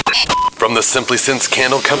From the Simply Sense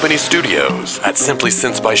Candle Company studios at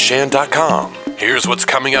simplysensebyshan.com, here's what's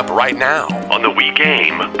coming up right now on the We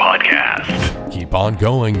Game podcast. Keep on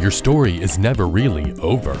going. Your story is never really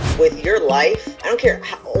over. With your life, I don't care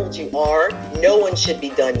how old you are, no one should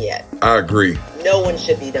be done yet. I agree. No one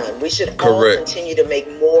should be done. We should all continue to make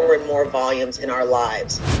more and more volumes in our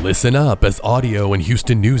lives. Listen up as audio and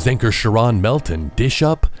Houston News anchor Sharon Melton dish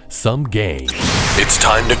up some game. It's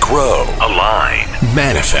time to grow, align,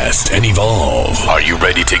 manifest, and evolve. Are you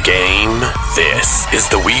ready to game? This is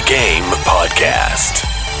the We Game podcast.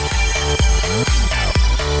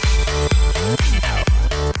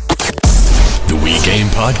 The We Game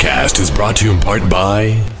podcast is brought to you in part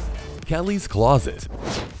by Kelly's Closet.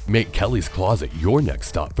 Make Kelly's Closet your next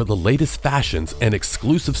stop for the latest fashions and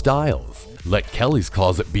exclusive styles. Let Kelly's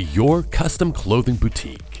Closet be your custom clothing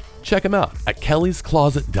boutique. Check them out at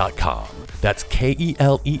kellyscloset.com. That's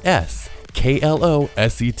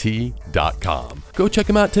KELESKLOSET.com. Go check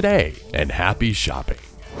them out today and happy shopping.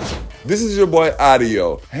 This is your boy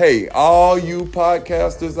Audio. Hey, all you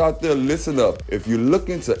podcasters out there, listen up. If you're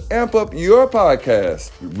looking to amp up your podcast,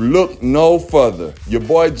 look no further. Your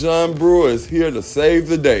boy John Brewer is here to save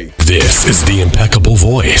the day. This is the impeccable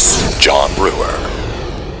voice, John Brewer.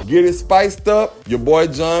 Get it spiced up. Your boy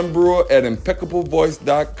John Brewer at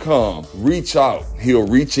impeccablevoice.com. Reach out. He'll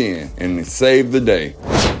reach in and save the day.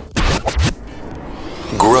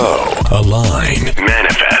 Grow, align,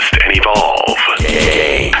 manifest, and evolve.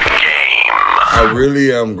 Game. I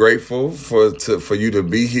really am grateful for you to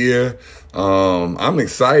be here. I'm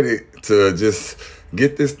excited to just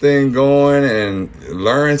get this thing going and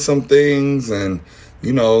learn some things and,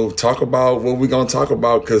 talk about what we're going to talk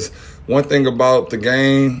about. Because one thing about the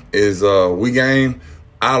game is We Game,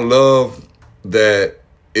 I love that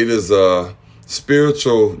it is a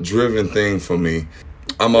spiritual driven thing for me.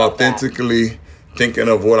 I'm authentically thinking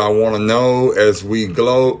of what I want to know as we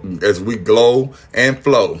glow and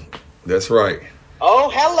flow. That's right. Oh,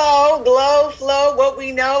 hello, glow, flow, what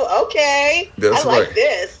we know. Okay. That's I like right.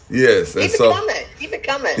 this. Yes. Keep it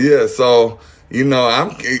coming. Yeah. So, I'm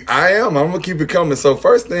going to keep it coming. So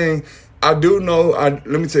first thing I do know, let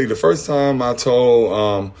me tell you, the first time I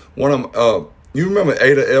told you remember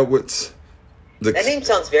Ada Edwards? That name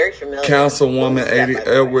sounds very familiar. Councilwoman Ada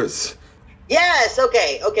Edwards. Yes.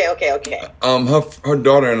 Okay. Her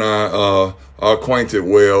daughter and I are acquainted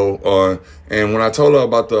well. And when I told her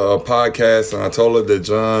about the podcast and I told her that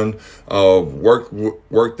John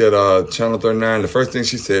worked at Channel 39, the first thing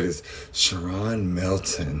she said is Sharon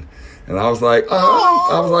Melton, and I was like,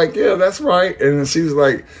 yeah, that's right. And she was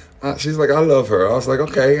like, I love her. I was like,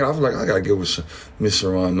 okay. And I was like, I gotta get with Miss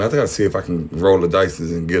Sharon. I gotta see if I can roll the dice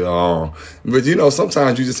and get her on. But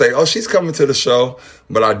sometimes you just say, oh, she's coming to the show,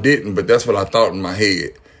 but I didn't. But that's what I thought in my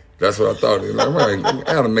head. That's what I thought. I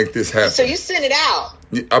gotta make this happen. So you sent it out.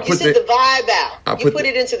 You sent the vibe out. You put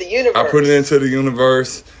it into the universe. I put it into the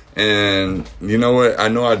universe, and you know what? I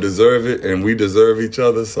know I deserve it, and we deserve each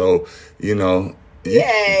other. So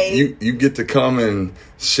Yay. You get to come and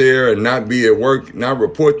share and not be at work, not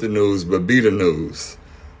report the news, but be the news.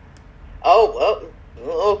 Oh,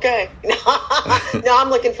 okay. No,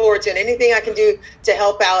 I'm looking forward to it. Anything I can do to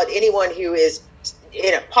help out anyone who is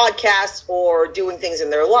in a podcast or doing things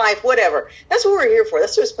in their life, whatever. That's what we're here for.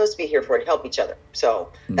 That's what we're supposed to be here for, to help each other.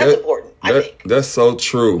 So that's important, I think. That's so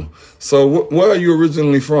true. So where are you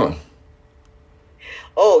originally from?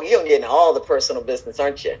 Oh, you're getting all the personal business,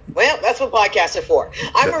 aren't you? Well, that's what podcasts are for.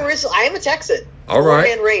 I am a Texan. All right.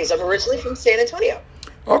 Born and raised. I'm originally from San Antonio.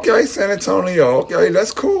 Okay, San Antonio. Okay,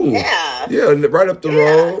 that's cool. Yeah. Yeah, right up the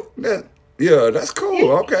road. That's cool.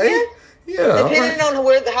 Yeah. Okay. Yeah. Depending on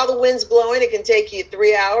how the wind's blowing, it can take you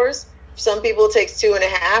 3 hours. Some people it takes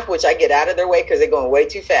 2.5, which I get out of their way because they're going way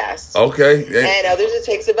too fast. Okay. And others it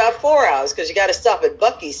takes about 4 hours because you got to stop at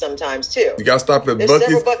Buc-ee's sometimes too. You got to stop at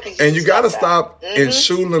Buc-ee's, and you got to stop in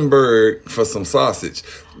Schulenburg for some sausage.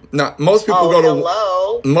 Now, most people go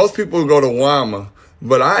to Weimar,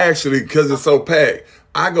 but I actually, because it's so packed,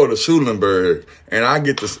 I go to Schulenburg and I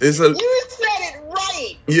get this. You said it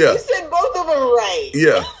right. Yeah. You said both of them right.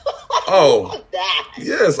 Yeah. Oh.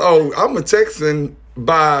 Yes. Oh, I'm a Texan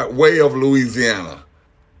by way of Louisiana.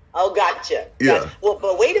 Oh, gotcha. Yeah. Well,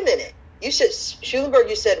 but wait a minute. You said Schulenburg,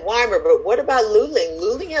 you said Weimar, but what about Luling?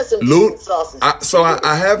 Luling has some decent sausage.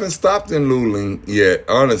 I haven't stopped in Luling yet,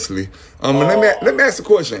 honestly. Let me ask a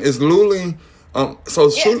question. Is Luling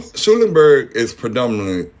Yes. Schulenburg is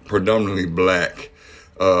predominantly black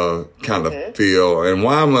kind of feel, and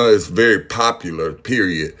Weimar is very popular,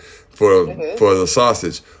 period, for the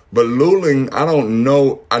sausage. But Luling, I don't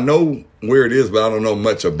know. I know where it is, but I don't know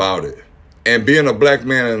much about it. And being a black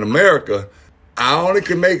man in America, I only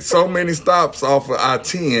can make so many stops off of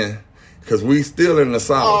I-10 because we still in the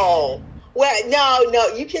South. Oh, well, no,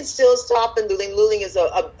 you can still stop in Luling. Luling is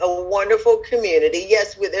a wonderful community.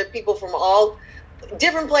 Yes, there are people from all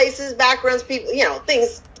different places, backgrounds, people,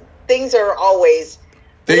 things are always,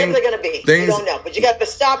 whatever they're going to be. You don't know, but you got to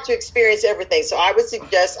stop to experience everything. So I would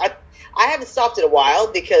suggest, I haven't stopped in a while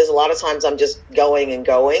because a lot of times I'm just going,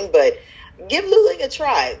 but give Luling a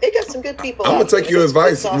try. They got some good people. I'm gonna take your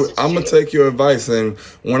advice. I'm gonna take your advice, and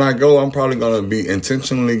when I go, I'm probably gonna be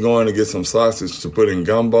intentionally going to get some sausage to put in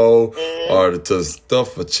gumbo or to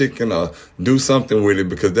stuff a chicken or do something with it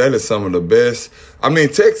because that is some of the best. I mean,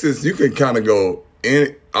 Texas, you can kind of go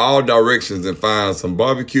in all directions and find some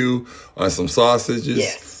barbecue or some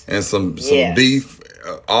sausages and some beef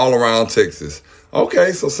all around Texas.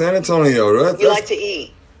 Okay, so San Antonio. We like to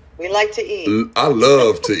eat. I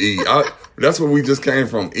love to eat. That's where we just came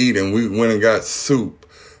from eating. We went and got soup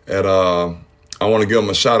at, I want to give them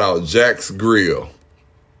a shout out, Jack's Grill.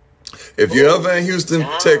 If you're ever in Houston,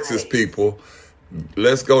 Texas, people,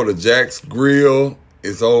 let's go to Jack's Grill.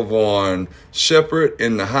 It's over on Shepherd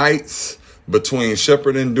in the Heights between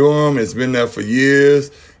Shepherd and Durham. It's been there for years.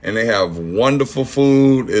 And they have wonderful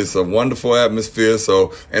food. It's a wonderful atmosphere.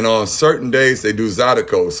 So, and on certain days they do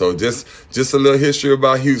Zydeco. So just a little history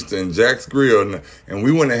about Houston, Jack's Grill. And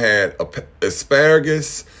we went and had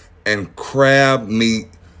asparagus and crab meat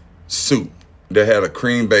soup that had a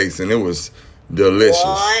cream base, and it was delicious.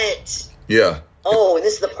 What? Yeah. Oh, and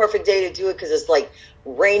this is the perfect day to do it because it's like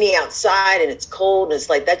rainy outside and it's cold, and it's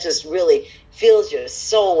like that just really fills your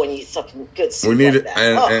soul when you eat something good. We need it,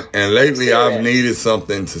 and lately I've needed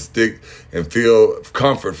something to stick and feel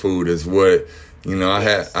comfort food is what I've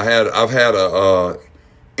had a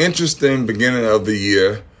interesting beginning of the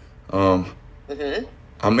year. I'm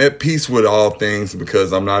at peace with all things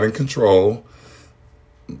because I'm not in control,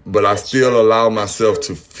 but I still allow myself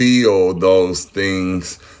to feel those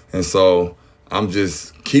things, and so I'm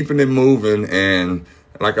just keeping it moving and.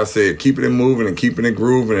 Like I said, keeping it moving and keeping it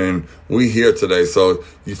grooving, and we here today. So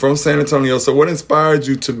you're from San Antonio. So what inspired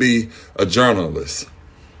you to be a journalist?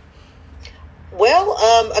 Well,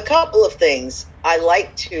 a couple of things. I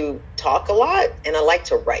like to talk a lot, and I like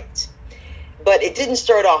to write. But it didn't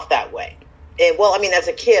start off that way. As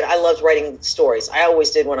a kid, I loved writing stories. I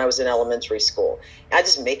always did when I was in elementary school. I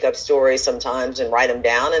just make up stories sometimes and write them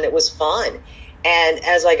down, and it was fun. And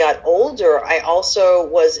as I got older, I also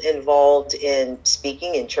was involved in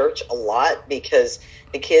speaking in church a lot because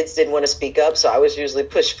the kids didn't want to speak up. So I was usually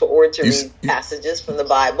pushed forward to read passages from the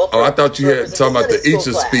Bible. I thought you had talking about the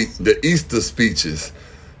Easter speeches.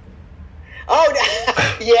 Oh,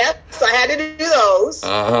 yes, I had to do those.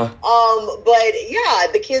 But yeah,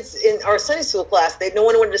 the kids in our Sunday school class, no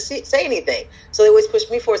one wanted to say anything. So they always pushed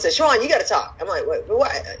me forward and said, Sean, you got to talk. I'm like,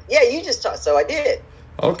 what? Yeah, you just talk. So I did.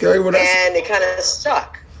 Okay, well, and it kind of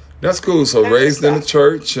stuck. That's cool. So raised in the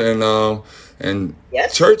church, and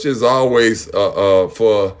church is always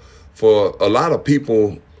for a lot of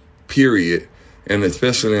people, period, and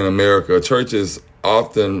especially in America, church is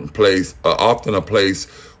often a place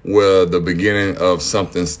where the beginning of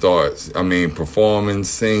something starts. I mean, performing,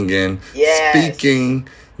 singing, speaking,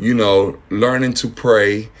 learning to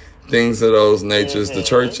pray, things of those natures. The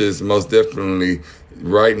church is most definitely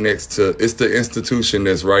it's the institution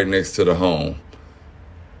that's right next to the home.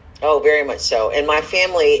 Oh, very much so. And my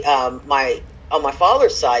family, on my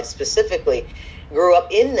father's side specifically, grew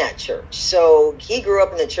up in that church. So he grew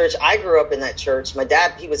up in the church. I grew up in that church. My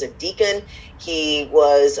dad, he was a deacon. He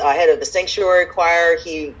was head of the sanctuary choir.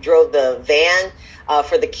 He drove the van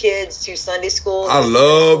for the kids to Sunday school. I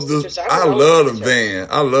love the van.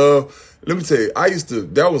 Let me tell you,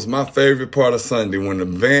 that was my favorite part of Sunday when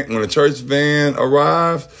the church van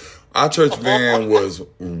arrived. Our church van was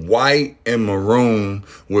white and maroon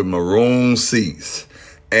with maroon seats.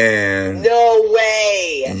 And no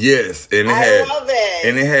way. Yes, and I love it.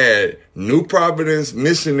 And it had New Providence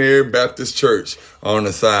Missionary Baptist Church on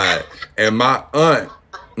the side. And my aunt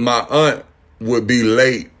would be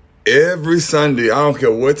late every Sunday. I don't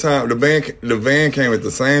care what time. The van came at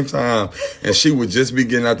the same time, and she would just be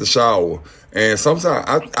getting out the shower. And sometimes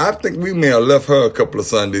I think we may have left her a couple of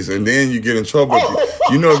Sundays, and then you get in trouble.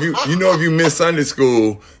 If you miss Sunday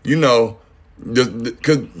school, because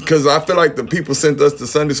I feel like the people sent us to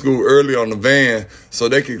Sunday school early on the van so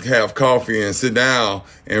they could have coffee and sit down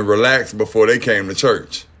and relax before they came to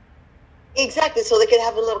church. Exactly, so they could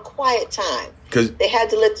have a little quiet time. Because they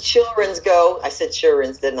had to let the childrens go. I said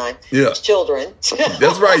childrens, didn't I? Yeah. Children.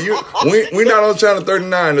 That's right. We're not on Channel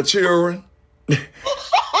 39, the children.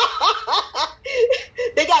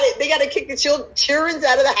 They got to kick the childrens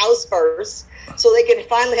out of the house first. so they can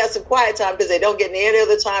finally have some quiet time because they don't get any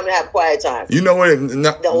other time to have quiet time. You know what?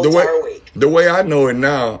 The whole entire week. The way I know it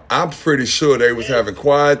now, I'm pretty sure they was having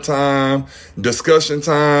quiet time, discussion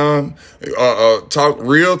time,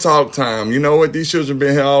 real talk time. You know what? These children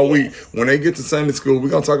been here all week. When they get to Sunday school, we're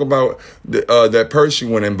gonna talk about that purse you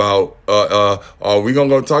went and bought. We're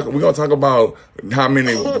gonna talk about how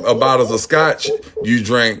many bottles of scotch you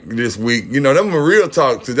drank this week. You know, them were real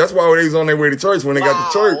talk. So that's why they was on their way to church. When they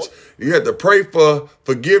got to church, you had to pray for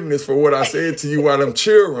forgiveness for what I said to you while them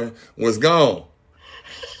children was gone.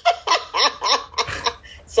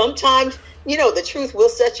 Sometimes, the truth will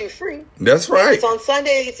set you free. That's right. If it's on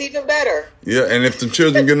Sunday, it's even better. Yeah, and if the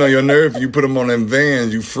children get on your nerve, you put them on them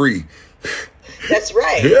vans, you free. That's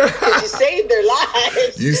right. Because you saved their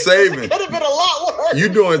lives. You saving. It could have been a lot worse. You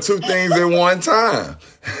doing two things at one time.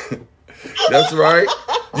 That's right.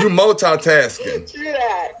 You multitasking. True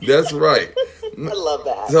that. That's right. I love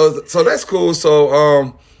that. So that's cool.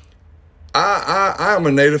 So I am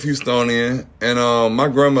a native Houstonian, and my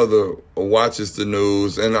grandmother watches the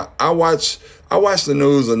news, and I watch the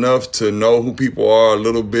news enough to know who people are a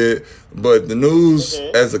little bit. But the news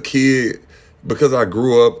as a kid, because I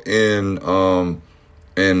grew up in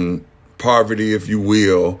poverty, if you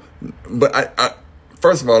will. But I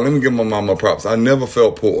first of all, let me give my mama props. I never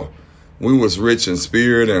felt poor. We was rich in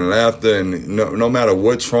spirit and laughter, and no matter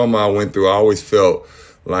what trauma I went through, I always felt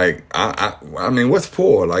like, I mean, what's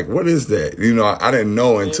poor? Like, what is that? I didn't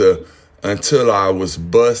know until I was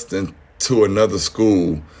bused into another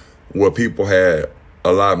school where people had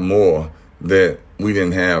a lot more that we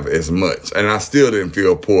didn't have as much. And I still didn't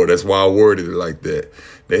feel poor. That's why I worded it like that.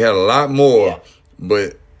 They had a lot more,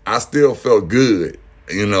 but I still felt good,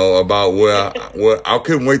 about where I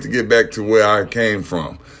couldn't wait to get back to where I came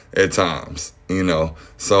from at times,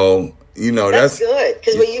 So, that's good.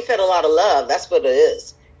 Because when you fed a lot of love, that's what it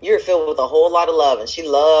is. You're filled with a whole lot of love, and she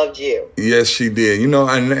loved you. Yes, she did.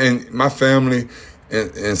 And my family,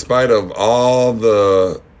 in spite of all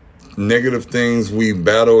the negative things we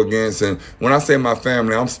battle against, and when I say my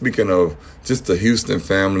family, I'm speaking of just the Houston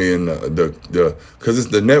family, and because it's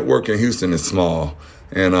the network in Houston is small,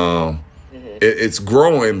 and it's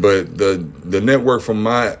growing, but the network from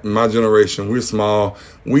my generation, we're small.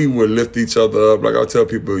 We would lift each other up. Like I tell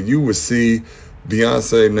people, you would see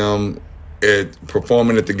Beyonce and them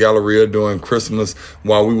performing at the Galleria during Christmas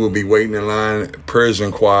while we would be waiting in line,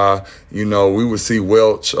 Persian choir. We would see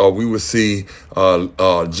Welch, or we would see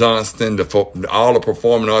Johnston, all the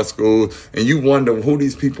performing arts schools, and you wonder who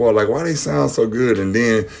these people are, like, why they sound so good. And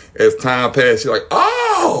then as time passed, you're like,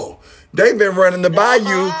 oh, they've been running the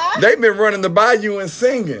bayou. They've been running the bayou and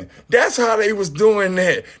singing. That's how they was doing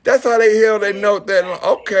that. That's how they held their note. That,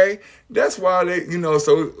 okay, that's why they,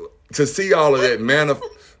 so to see all of that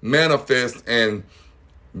manifest and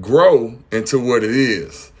grow into what it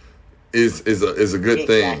is a good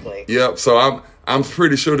thing. Yep. So I'm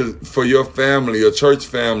pretty sure that for your family, your church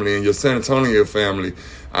family, and your San Antonio family,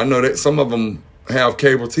 I know that some of them have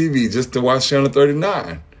cable TV just to watch Channel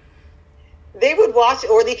 39. They would watch,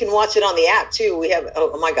 or they can watch it on the app too. We have,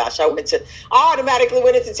 oh my gosh, I automatically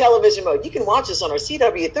went into television mode. You can watch us on our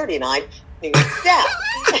CW39 news app.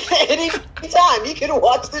 Anytime you can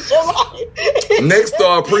watch the show live.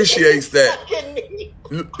 Nexstar appreciates that.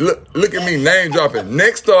 Look at me name dropping.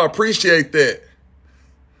 Nexstar appreciate that.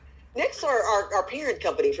 Nexstar, our parent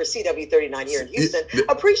company for CW39 here in Houston,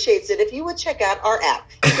 appreciates it if you would check out our app.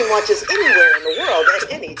 You can watch us anywhere in the world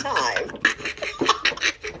at any time.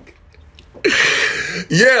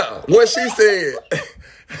 Yeah, what she said.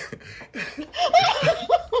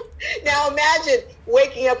 Now imagine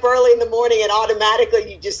waking up early in the morning and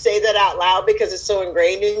automatically you just say that out loud because it's so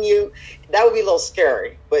ingrained in you. That would be a little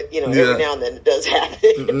scary, but every now and then it does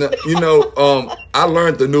happen. I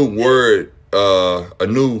learned a new word, a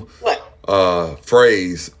new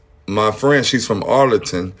phrase. My friend, she's from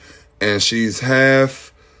Arlington, and she's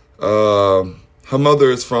half. Her mother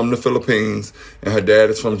is from the Philippines, and her dad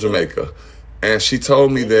is from Jamaica. And she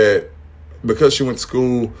told me that because she went to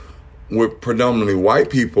school with predominantly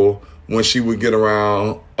white people, when she would get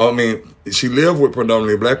around, she lived with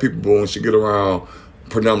predominantly black people, but when she get around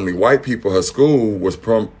predominantly white people, her school was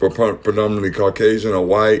predominantly Caucasian or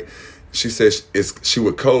white. She said she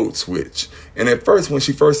would code switch. And at first, when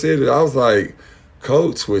she first said it, I was like,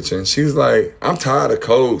 code switching? She's like, I'm tired of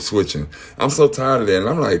code switching. I'm so tired of that. And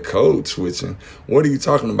I'm like, code switching? What are you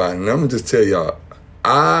talking about? And I'm going to just tell y'all,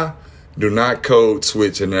 I do not code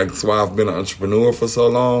switch, and that's why I've been an entrepreneur for so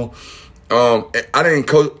long. I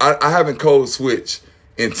haven't code switched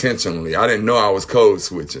intentionally. I didn't know I was code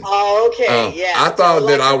switching. Oh, okay, yeah. I thought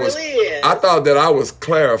that I thought that I was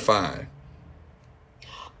clarifying.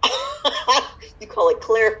 call it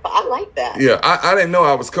clarify. I like that. Yeah, I didn't know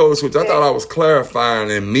I was code switch. I thought I was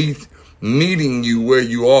clarifying and meeting you where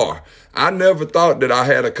you are. I never thought that I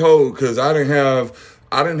had a code because I didn't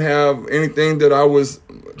have anything that I was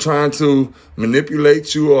trying to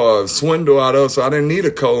manipulate you or swindle out of. So I didn't need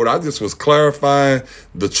a code. I just was clarifying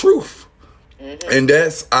the truth. And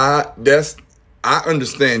I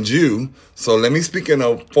understand you. So let me speak in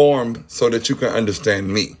a form so that you can understand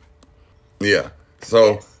me. Yeah.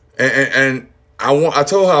 So, and I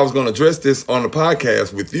told her I was going to address this on the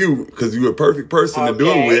podcast with you because you're a perfect person to do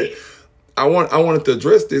it with. I wanted to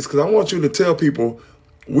address this because I want you to tell people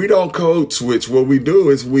we don't code switch. What we do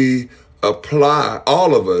is we apply,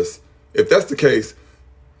 all of us. If that's the case,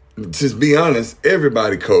 just be honest,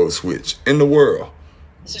 everybody code switch in the world.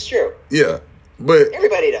 This is true. Yeah. But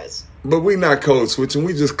everybody does. But we not code switching.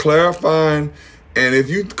 We just clarifying. And if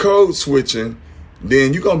you code switching,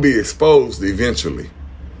 then you're going to be exposed eventually.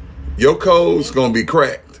 Your code's going to be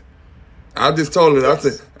cracked. I just told her, I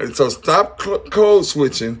said, so stop code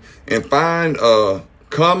switching and find a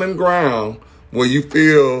common ground where you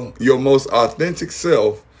feel your most authentic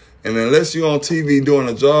self. And unless you're on TV doing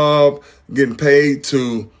a job, getting paid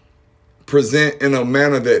to present in a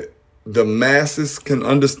manner that the masses can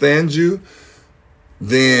understand you,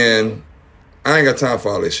 then I ain't got time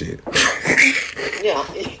for all this shit. Yeah.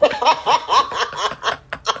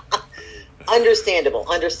 Understandable.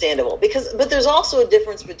 But there's also a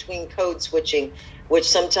difference between code switching, which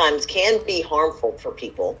sometimes can be harmful for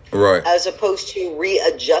people, right, as opposed to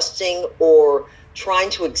readjusting or trying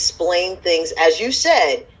to explain things, as you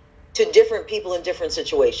said, to different people in different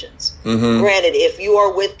situations. Mm-hmm. Granted, if you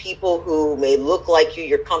are with people who may look like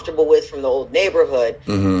you're comfortable with from the old neighborhood,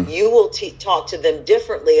 mm-hmm, you will talk to them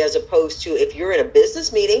differently, as opposed to if you're in a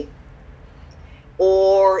business meeting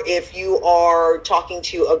or if you are talking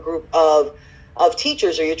to a group of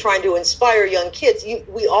teachers, or you're trying to inspire young kids.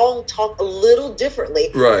 We all talk a little differently,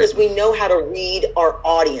 right, because we know how to read our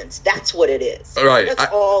audience. That's what it is. Right.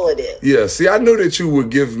 That's all it is. Yeah. See, I knew that you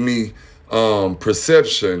would give me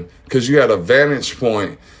perception because you had a vantage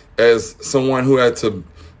point as someone who had to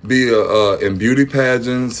be in beauty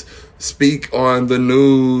pageants, speak on the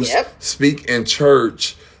news, yep, speak in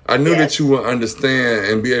church. I knew that you would understand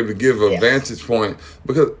and be able to give a vantage point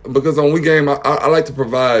because on We Game, I like to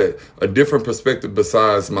provide a different perspective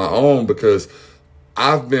besides my own, because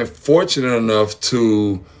I've been fortunate enough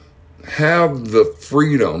to have the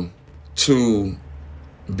freedom to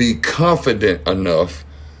be confident enough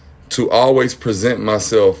to always present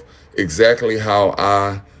myself exactly how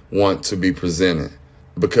I want to be presented.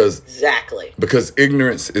 Because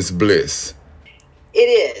ignorance is bliss. It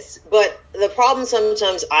is. But the problem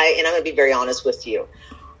sometimes, and I'm going to be very honest with you,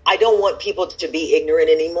 I don't want people to be ignorant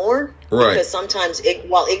anymore. Right. Because sometimes,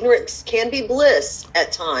 while ignorance can be bliss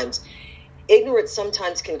at times, ignorance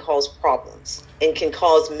sometimes can cause problems and can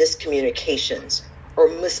cause miscommunications or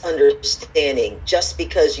misunderstanding just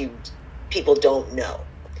because people don't know.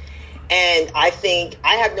 And I think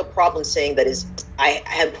I have no problem saying that I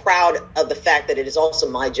am proud of the fact that it is also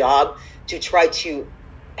my job to try to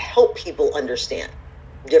help people understand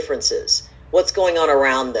differences, what's going on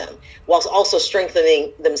around them, whilst also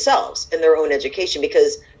strengthening themselves in their own education.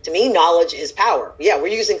 Because to me, knowledge is power. Yeah,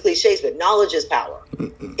 we're using cliches, but knowledge is power.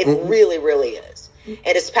 It really, really is. And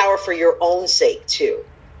it's power for your own sake, too.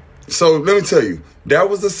 So let me tell you, that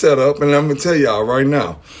was the setup, and I'm going to tell y'all right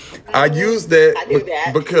now. I used that,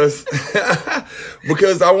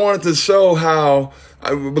 because I wanted to show how,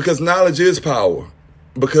 because knowledge is power.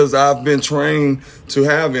 Because I've been trained to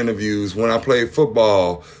have interviews when I played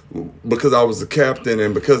football, because I was a captain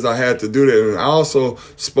and because I had to do that. And I also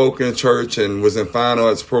spoke in church and was in fine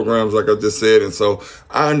arts programs, like I just said. And so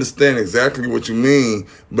I understand exactly what you mean.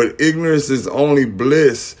 But ignorance is only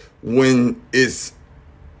bliss when it's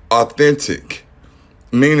authentic.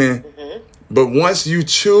 Meaning, but once you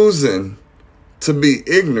choosing to be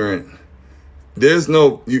ignorant, there's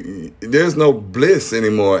no bliss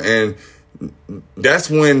anymore. And that's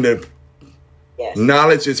when the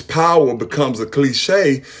knowledge is power becomes a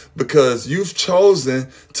cliche, because you've chosen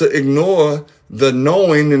to ignore the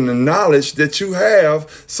knowing and the knowledge that you have.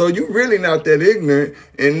 So you're really not that ignorant,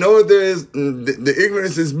 and know there's the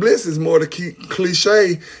ignorance is bliss is more the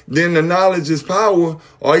cliche than the knowledge is power.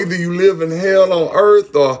 Or either you live in hell on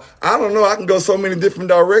earth, or I don't know. I can go so many different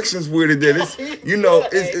directions with it. That it's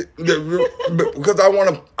because I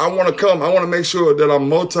want to make sure that I'm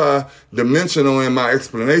multi-dimensional in my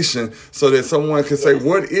explanation, so that someone can say,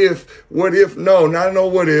 what if? No, not no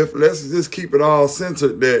what if. Let's just keep it all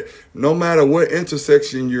centered that no matter what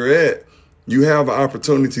intersection you're at, you have an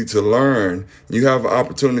opportunity to learn. You have an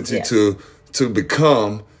opportunity to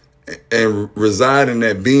become, and reside in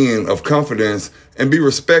that being of confidence and be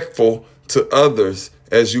respectful to others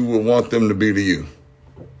as you would want them to be to you.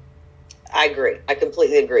 I agree. I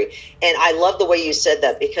completely agree. And I love the way you said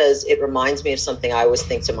that, because it reminds me of something I always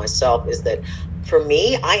think to myself, is that for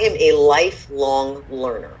me, I am a lifelong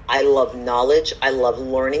learner. I love knowledge. I love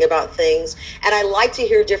learning about things. And I like to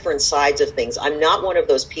hear different sides of things. I'm not one of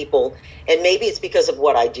those people, and maybe it's because of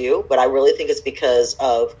what I do, but I really think it's because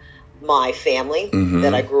of my family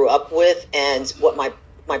that I grew up with, and what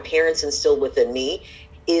my parents instilled within me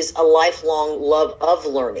is a lifelong love of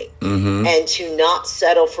learning, and to not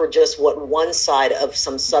settle for just what one side of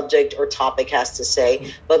some subject or topic has to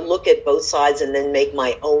say, but look at both sides and then make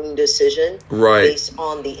my own decision based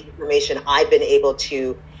on the information I've been able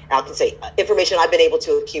to, I can say information I've been able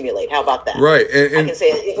to accumulate. How about that? Right. And I can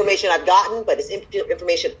say information I've gotten, but it's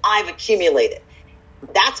information I've accumulated.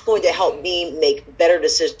 That's going to help me make better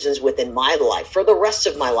decisions within my life for the rest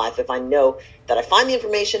of my life, if I know that I find the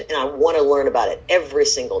information and I want to learn about it every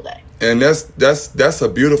single day. And that's a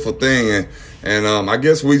beautiful thing. And I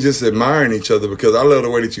guess we just admiring each other, because I love the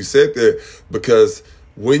way that you said that, because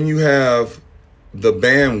when you have the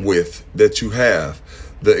bandwidth that you have,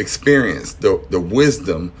 the experience, the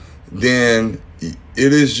wisdom, then it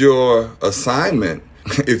is your assignment,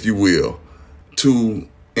 if you will, to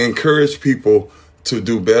encourage people to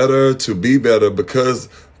do better, to be better. Because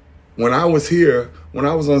when I was here, when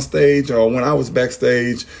I was on stage, or when I was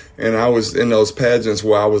backstage and I was in those pageants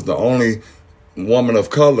where I was the only woman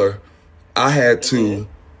of color, I had to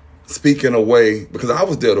speak in a way, because I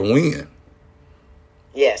was there to win.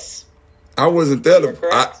 Yes. I wasn't there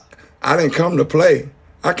to, I didn't come to play.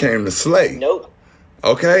 I came to slay. Nope.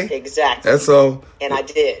 Okay? Exactly. And so. And I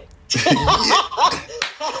did.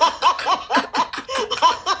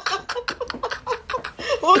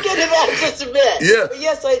 We'll get to that in just a bit. Yeah. But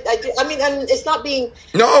yes, I do. I mean, it's not being.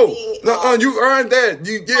 No, you earned that.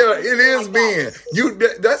 It is being.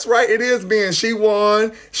 That's right. It is being. She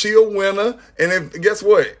won. She a winner. And guess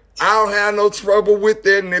what? I don't have no trouble with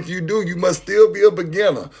that. And if you do, you must still be a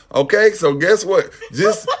beginner. Okay? So guess what?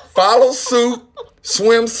 Just follow suit,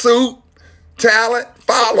 swimsuit, talent,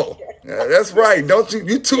 follow. Yeah, that's right. Don't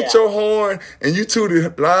you toot your horn, and you toot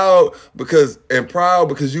it loud and proud,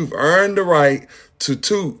 because you've earned the right to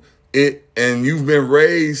toot it, and you've been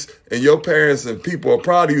raised, and your parents and people are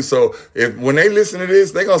proud of you. So when they listen to this,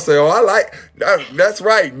 they're gonna say, "Oh, I like that." That's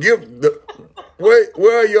right.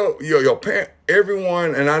 Where are your parents?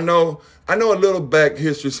 Everyone, and I know a little back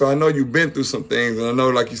history, so I know you've been through some things, and I know,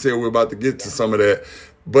 like you said, we're about to get to some of that.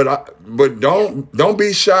 But don't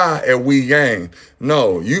be shy at We Gang.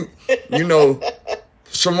 No, you know,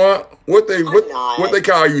 Shamar, what they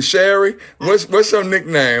call you, Sherry? What's your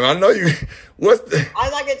nickname? I know you. I'm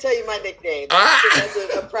not gonna tell you my nickname.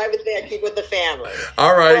 That's a private thing I keep with the family.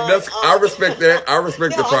 All right, I respect that. I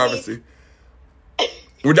respect the privacy.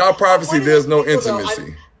 Without privacy, there's no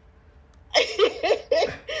intimacy.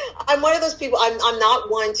 I'm one of those people. I'm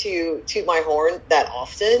not one to toot my horn that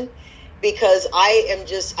often, because I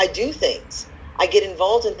do things. I get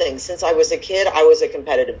involved in things. Since I was a kid, I was a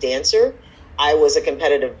competitive dancer. I was a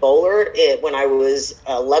competitive bowler when I was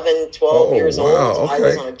 11, 12 years old. Okay. I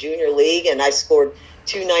was on a junior league, and I scored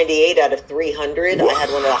 298 out of 300. Wow. I had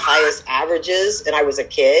one of the highest averages, and I was a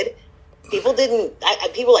kid. People were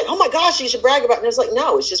like, "Oh my gosh, you should brag about it." And I was like,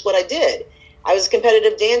 no, it's just what I did. I was a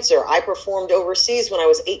competitive dancer. I performed overseas when I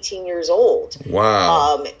was 18 years old.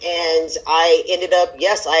 Wow. And I ended up,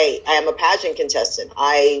 I am a pageant contestant.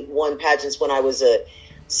 I won pageants when I was a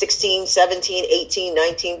 16, 17, 18,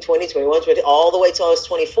 19, 20, 21, 20, all the way till I was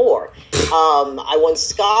 24. I won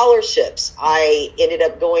scholarships. I ended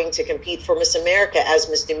up going to compete for Miss America as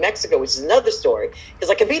Miss New Mexico, which is another story, because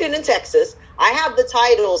I competed in Texas. I have the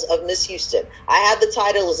titles of Miss Houston. I have the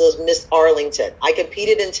titles of Miss Arlington. I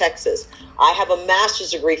competed in Texas. I have a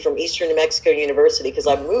master's degree from Eastern New Mexico University, because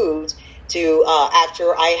I moved to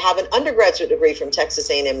after I have an undergraduate degree from Texas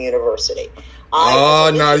A&M University.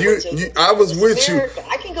 I was with you.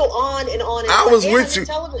 I can go on and on. I was with you.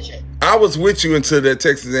 Television. I was with you until that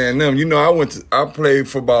Texas A&M. You know, I played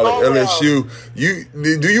football at LSU.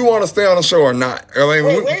 Well. Do you want to stay on the show or not? Wait,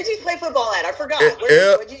 where did you play football at? I forgot.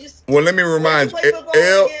 Well, let me remind you.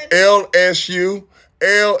 LSU.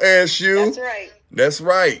 That's right. That's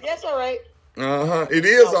right. That's all right. It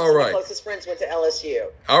is all right. My closest friends went to LSU.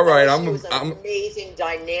 All right. LSU is an amazing,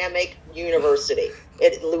 dynamic university.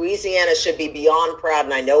 Louisiana should be beyond proud,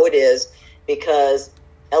 and I know it is, because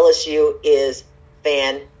LSU is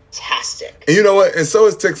fantastic. And you know what? And so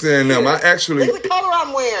is Texas A&M. Look at the color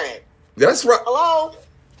I'm wearing. That's right. Hello.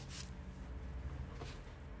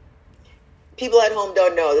 people at home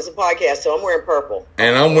don't know, this is a podcast, so I'm wearing purple.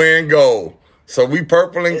 And I'm wearing gold. So we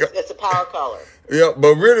purple and gold. It's a power color. Yeah,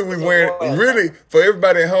 but really for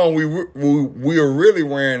everybody at home, we are really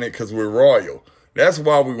wearing it because we're royal. That's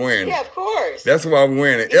why we're wearing it. Yeah, of course. That's why we're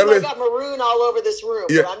wearing it. I got maroon all over this room,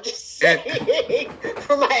 yeah, but I'm just saying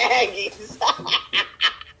for my Aggies.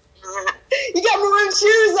 You got maroon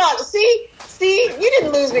shoes on. See, you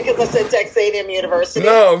didn't lose me because I said Texas A&M University.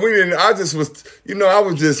 No, we didn't. I just was, I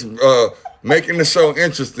was just making the show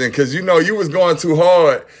interesting because, you was going too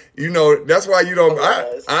hard. That's why you don't,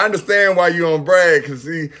 I understand why you don't brag because,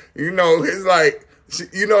 it's like,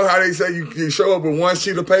 you know how they say you show up with one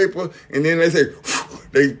sheet of paper and then they say,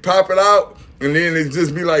 they pop it out and then it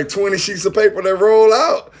just be like 20 sheets of paper that roll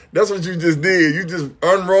out. That's what you just did. You just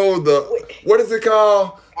unrolled what is it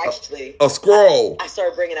called? Actually, a scroll. I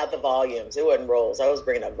started bringing out the volumes. It wasn't rolls. I was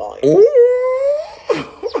bringing out volumes. Ooh.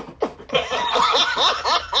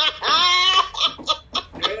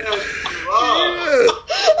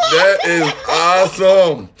 That is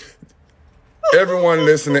awesome. Everyone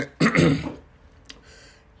listening,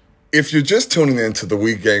 if you're just tuning into the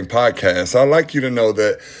We Game podcast, I'd like you to know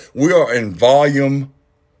that we are in volume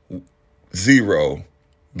 0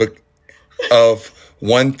 of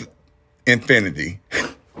One Infinity.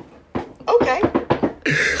 Okay.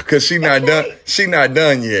 Because she's not done. She not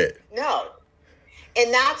done yet. No.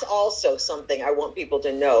 And that's also something I want people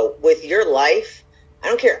to know. With your life, I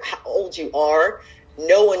don't care how old you are,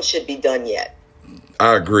 no one should be done yet.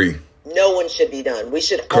 I agree. No one should be done. We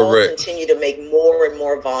should all continue to make more and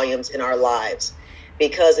more volumes in our lives.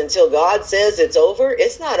 Because until God says it's over,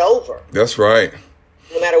 it's not over. That's right.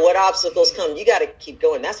 No matter what obstacles come, you got to keep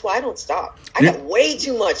going. That's why I don't stop. I got way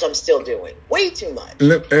too much I'm still doing. Way too much.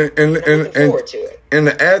 And looking forward to it. And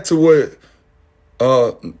to add to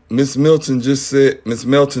what Miss Milton just said,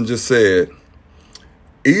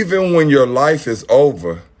 even when your life is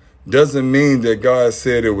over, doesn't mean that God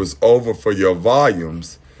said it was over for your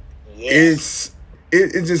volumes. Yes.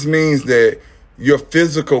 It just means that your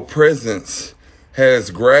physical presence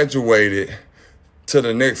has graduated to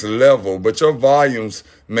the next level, but your volumes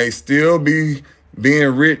may still be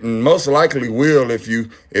being written. Most likely will if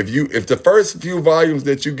the first few volumes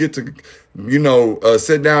that you get to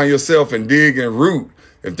sit down yourself and dig and root,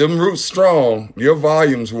 if them roots strong, your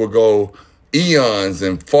volumes will go eons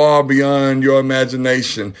and far beyond your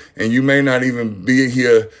imagination, and you may not even be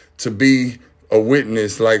here to be a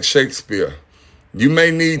witness like Shakespeare. You may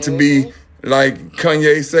need to be like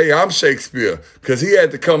Kanye say, I'm Shakespeare, because he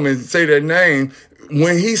had to come and say that name.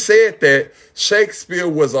 When he said that, Shakespeare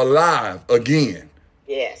was alive again.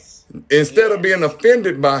 Yes. Instead of being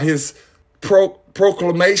offended by his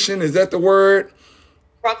proclamation, is that the word?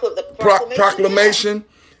 Proclamation.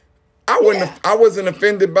 Yeah. I wasn't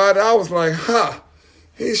offended by it. I was like,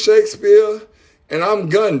 he's Shakespeare and I'm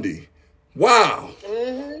Gundy. Wow.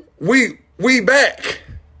 Mm-hmm. We back.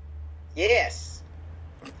 Yes.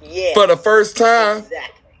 Yes. For the first time.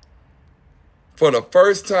 Exactly. For the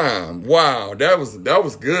first time. Wow, that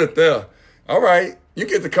was good there. All right. You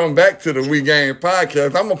get to come back to the We Game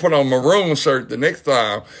podcast. I'm going to put on a maroon shirt the next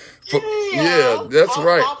time. Yeah, that's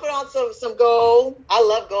right. I'll put on some gold. I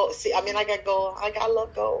love gold. See, I got gold. I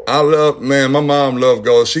love gold. My mom loved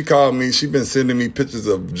gold. She called me. She been sending me pictures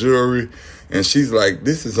of jewelry. And she's like,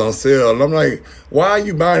 this is on sale. And I'm like, why are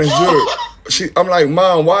you buying this jewelry? I'm like,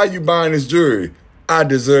 Mom, why are you buying this jewelry? I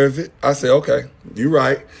deserve it. I say, okay, you're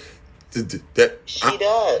right. She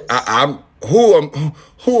does.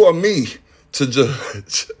 Who are me to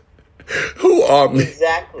judge? Who are me?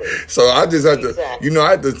 Exactly. So I just have to,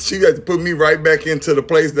 she had to put me right back into the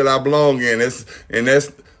place that I belong in.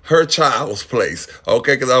 That's her child's place.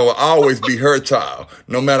 Okay. Cause I will always be her child,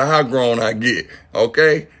 no matter how grown I get.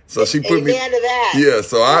 Okay. So she put me. Amen to that. Yeah.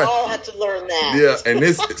 So we all have to learn that. Yeah. And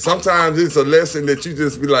sometimes it's a lesson that you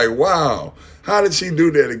just be like, wow. How did she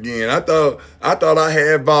do that again? I thought I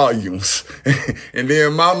had volumes. And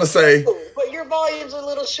then Mama say, but your volumes are a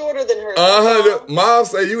little shorter than hers. Mom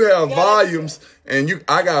say you have volumes, and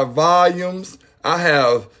I got volumes. I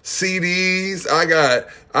have CDs. I got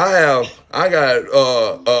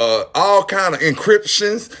all kind of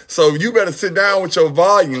encryptions. So you better sit down with your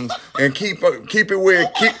volumes and keep it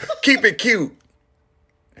cute.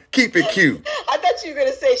 Keep it cute. I thought you were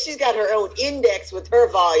going to say she's got her own index with her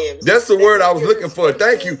volumes. That's the word I was looking for.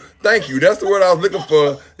 Thank you. That's the word I was looking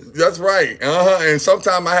for. That's right. And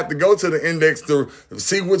sometimes I have to go to the index to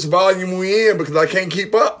see which volume we in because I can't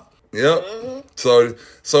keep up. Yep. Mm-hmm. So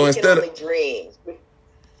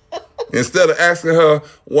instead of asking her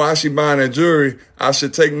why she buying that jewelry, I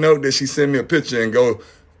should take note that she send me a picture and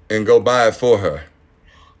go buy it for her.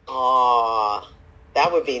 Aw,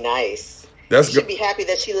 that would be nice. You should be happy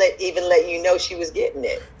that she even let you know she was getting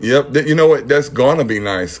it. Yep. You know what? That's gonna be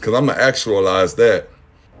nice because I'm gonna actualize that.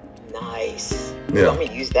 Nice. Yeah. I'm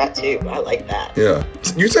gonna use that too. I like that. Yeah.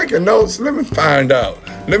 You taking notes? Let me find out.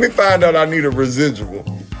 I need a residual.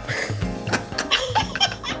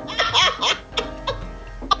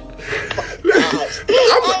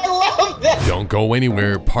 I love that. Don't go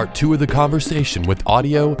anywhere. Part 2 of the conversation with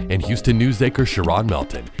audio and Houston news anchor Sharon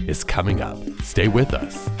Melton is coming up. Stay with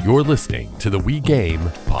us. You're listening to the We Game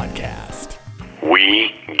podcast.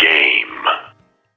 We Game.